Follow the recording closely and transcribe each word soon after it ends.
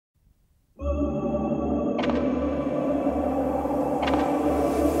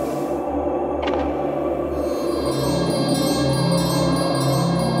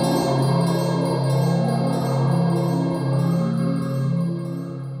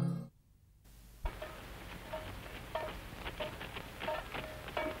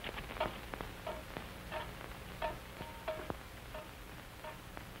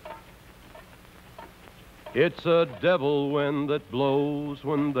It's a devil wind that blows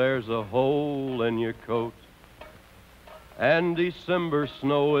when there's a hole in your coat. And December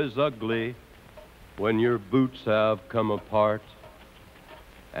snow is ugly when your boots have come apart.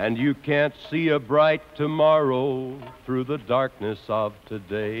 And you can't see a bright tomorrow through the darkness of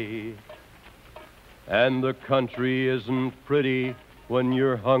today. And the country isn't pretty when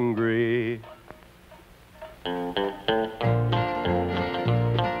you're hungry.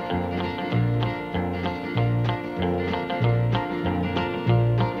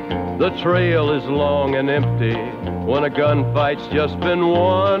 The trail is long and empty when a gunfight's just been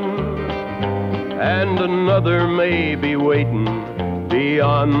won, and another may be waiting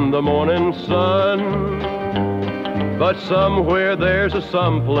beyond the morning sun. But somewhere there's a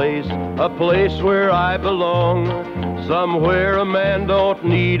someplace, a place where I belong, somewhere a man don't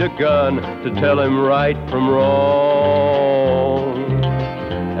need a gun to tell him right from wrong.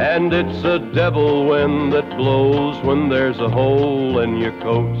 And it's a devil wind that blows when there's a hole in your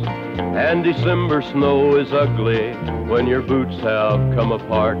coat. And December snow is ugly when your boots have come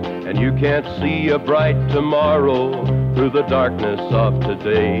apart, and you can't see a bright tomorrow through the darkness of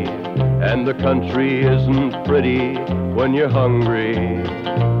today. And the country isn't pretty when you're hungry.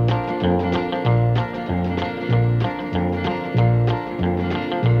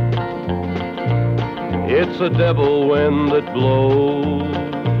 It's a devil wind that blows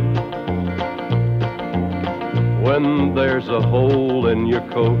when there's a hole in your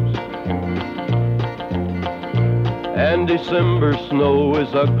coat. And December snow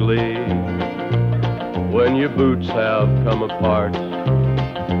is ugly when your boots have come apart,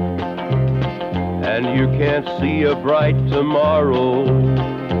 and you can't see a bright tomorrow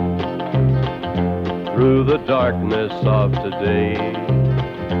through the darkness of today.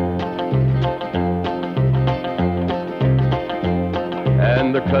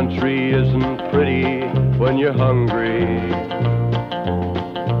 And the country isn't pretty when you're hungry.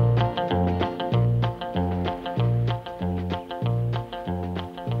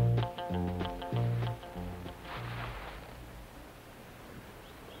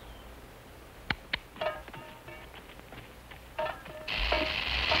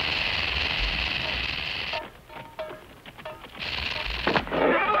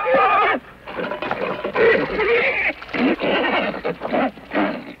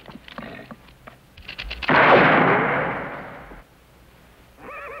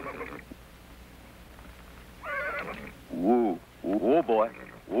 Woo. Woo, boy.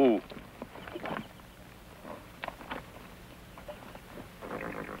 Woo.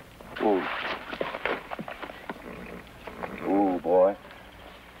 Woo. Woo, boy.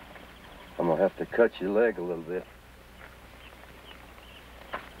 I'm gonna have to cut your leg a little bit.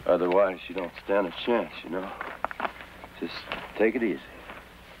 Otherwise, you don't stand a chance, you know. Just take it easy.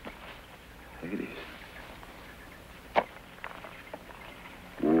 Take it easy.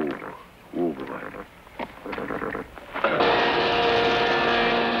 Woo. Woo, boy.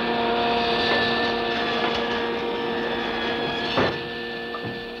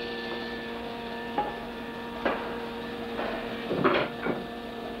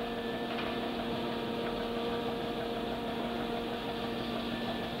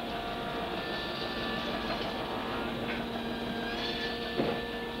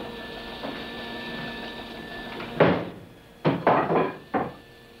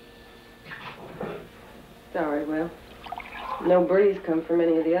 Sorry, Will. No breeze come from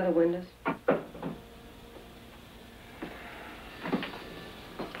any of the other windows.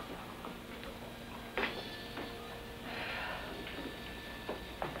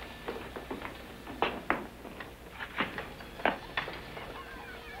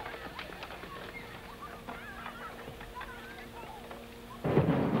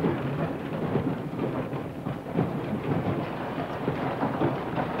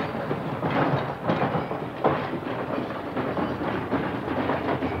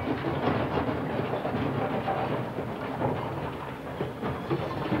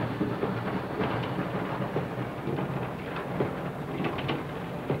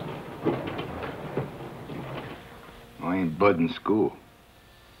 I ain't budding school.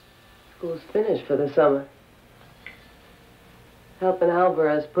 School's finished for the summer. Helping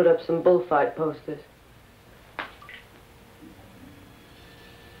Alvarez put up some bullfight posters.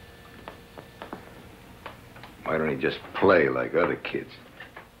 Why don't he just play like other kids?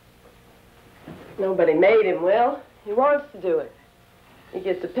 Nobody made him, Will. He wants to do it. He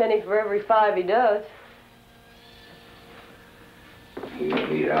gets a penny for every 5 he does. He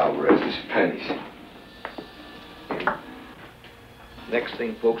don't need Alvarez's pennies. Next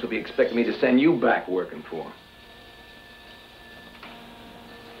thing, folks will be expecting me to send you back working for him.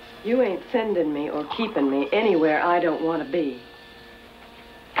 You ain't sending me or keeping me anywhere I don't want to be.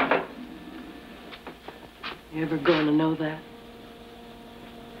 You ever gonna know that?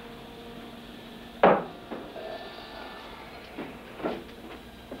 I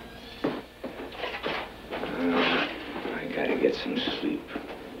gotta get some sleep.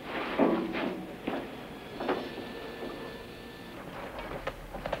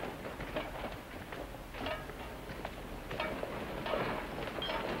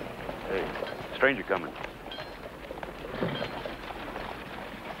 Hey, stranger coming.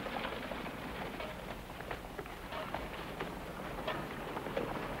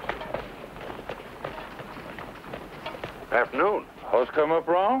 Afternoon. Horse come up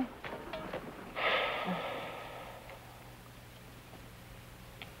wrong?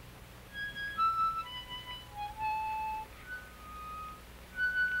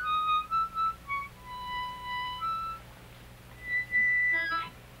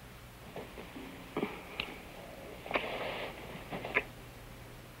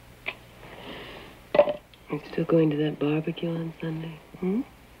 You still going to that barbecue on Sunday? Hmm?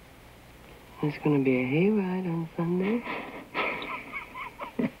 There's going to be a hayride on Sunday.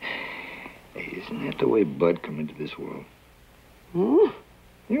 Hey, isn't that the way Bud come into this world? Hmm?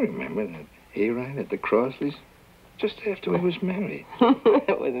 You remember that hayride at the Crossleys? Just after we was married.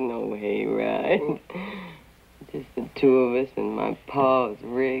 That was no hayride. Just the two of us and my pa's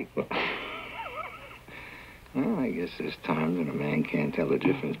rig. Well, I guess there's times when a man can't tell the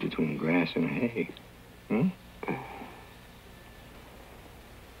difference between grass and hay. Hmm?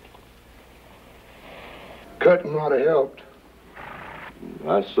 Cutting might have helped.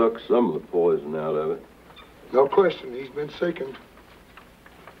 I sucked some of the poison out of it. No question, he's been sickened.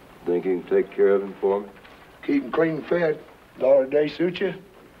 Think you can take care of him for me? Keep him clean fed. $1 a day suit you?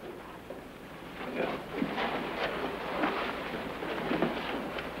 Yeah.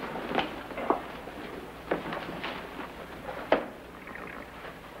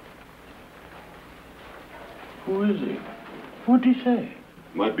 Who is he? What'd he say?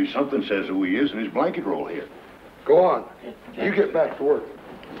 Might be something says who he is in his blanket roll here. Go on. You get back to work.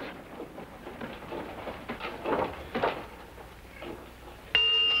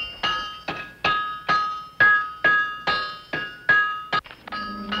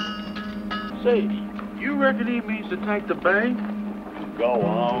 Say, you reckon he means to take the bank? Go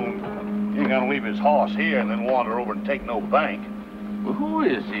on. He ain't gonna leave his horse here and then wander over and take no bank. Well, who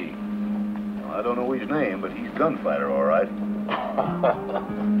is he? Well, I don't know his name, but he's Gunfighter, all right.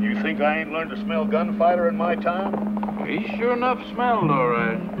 You think I ain't learned to smell Gunfighter in my time? He sure enough smelled all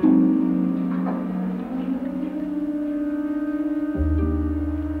right.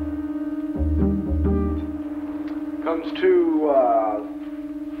 Comes to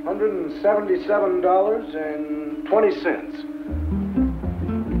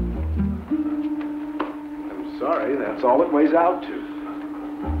 $177.20. I'm sorry, that's all it weighs out to.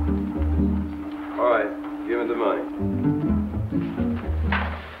 All right, give him the money.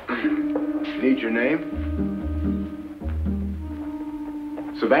 Need your name?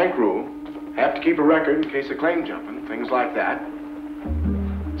 It's a bank rule. Have to keep a record in case of claim jumping, things like that.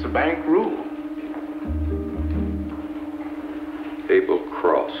 It's a bank rule. Abel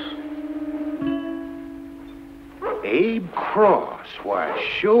Cross. Abe Cross? Why,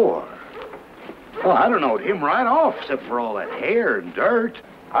 sure. Well, I don't know him right off, except for all that hair and dirt.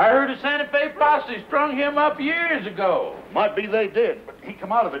 I heard a Santa Fe posse strung him up years ago. Might be they did, but he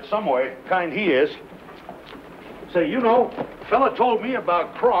come out of it some way, kind he is. Say, you know, fella told me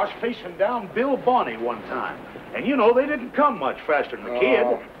about Cross facing down Bill Bonney one time. And you know, they didn't come much faster than the kid.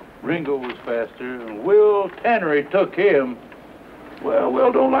 Ringo was faster, and Will Tannery took him. Well,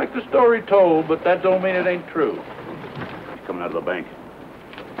 Will don't like the story told, but that don't mean it ain't true. He's coming out of the bank.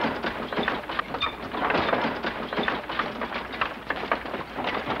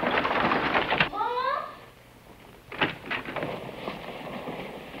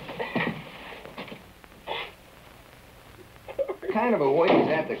 What kind of a way is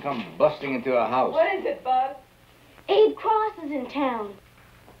that to come busting into a house? What is it, Bud? Abe Cross is in town.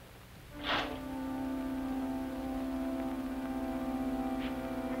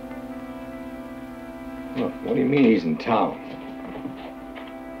 Look, what do you mean he's in town?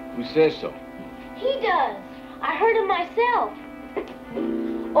 Who says so? He does. I heard him myself.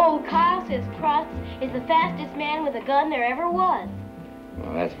 Old Kyle says Cross is the fastest man with a gun there ever was.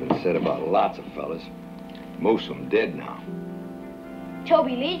 Well, that's been said about lots of fellas. Most of them dead now.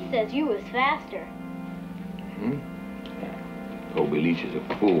 Toby Leach says you was faster. Toby Leach is a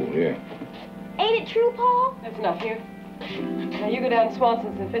fool, yeah. Ain't it true, Paul? That's enough here. Now you go down to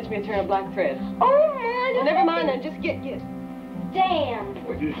Swanson's and fetch me a turn of black thread. Oh, my. Well, never mind then, just get. damn.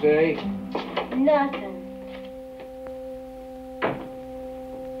 What'd you say? Nothing.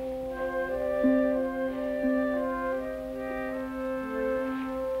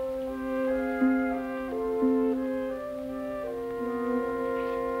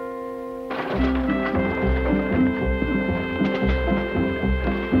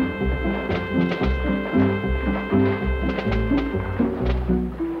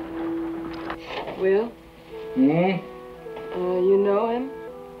 Will? You know him?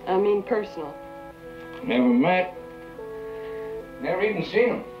 I mean personal. Never met. Never even seen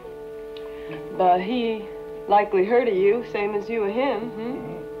him. But he likely heard of you, same as you of him,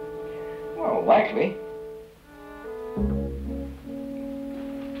 hmm? Well, likely.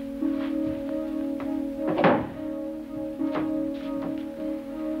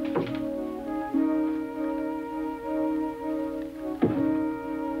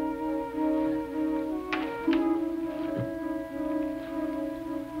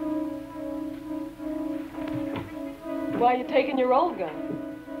 Why are you taking your old gun?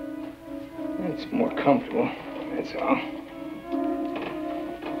 It's more comfortable, that's all.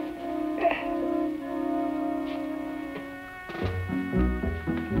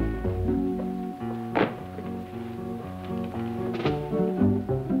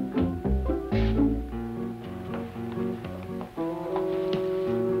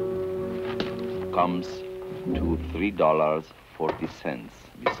 Comes to $3.40,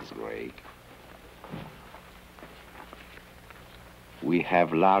 Mrs. Gray. We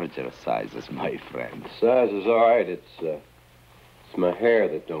have larger sizes, my friend. Size is all right. It's my hair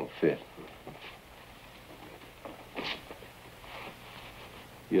that don't fit.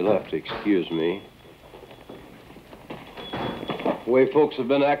 You'll have to excuse me. The way folks have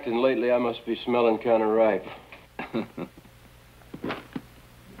been acting lately, I must be smelling kind of ripe.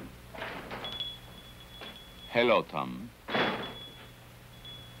 Hello, Tom.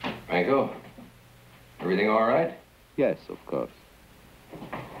 Franco, everything all right? Yes, of course.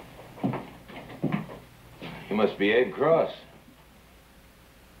 You must be Abe Cross.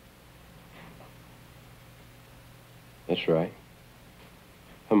 That's right.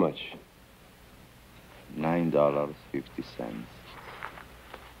 How much? $9.50.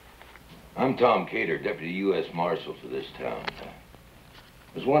 I'm Tom Cater, Deputy U.S. Marshal for this town.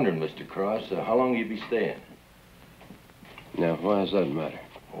 I was wondering, Mr. Cross, how long you'd be staying? Now, why does that matter?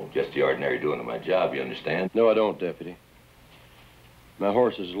 Oh, just the ordinary doing of my job, you understand? No, I don't, Deputy. My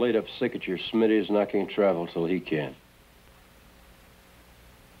horse is laid up sick at your smitty's, and I can't travel till he can.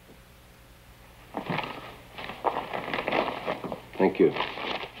 Thank you.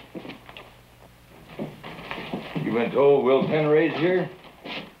 You been told Will Tenray's here?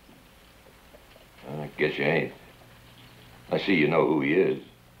 I guess you ain't. I see you know who he is.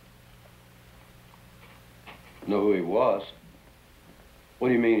 Know who he was? What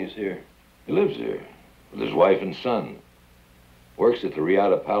do you mean he's here? He lives here with his wife and son. Works at the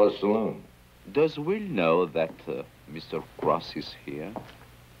Riata Palace Saloon. Does Will know that Mr. Cross is here?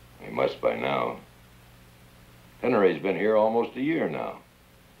 He must by now. Tenray's been here almost a year now.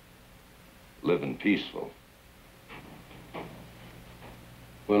 Living peaceful.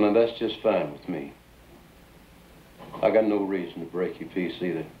 Well, now, that's just fine with me. I got no reason to break your peace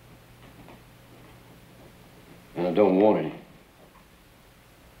either. And I don't want any.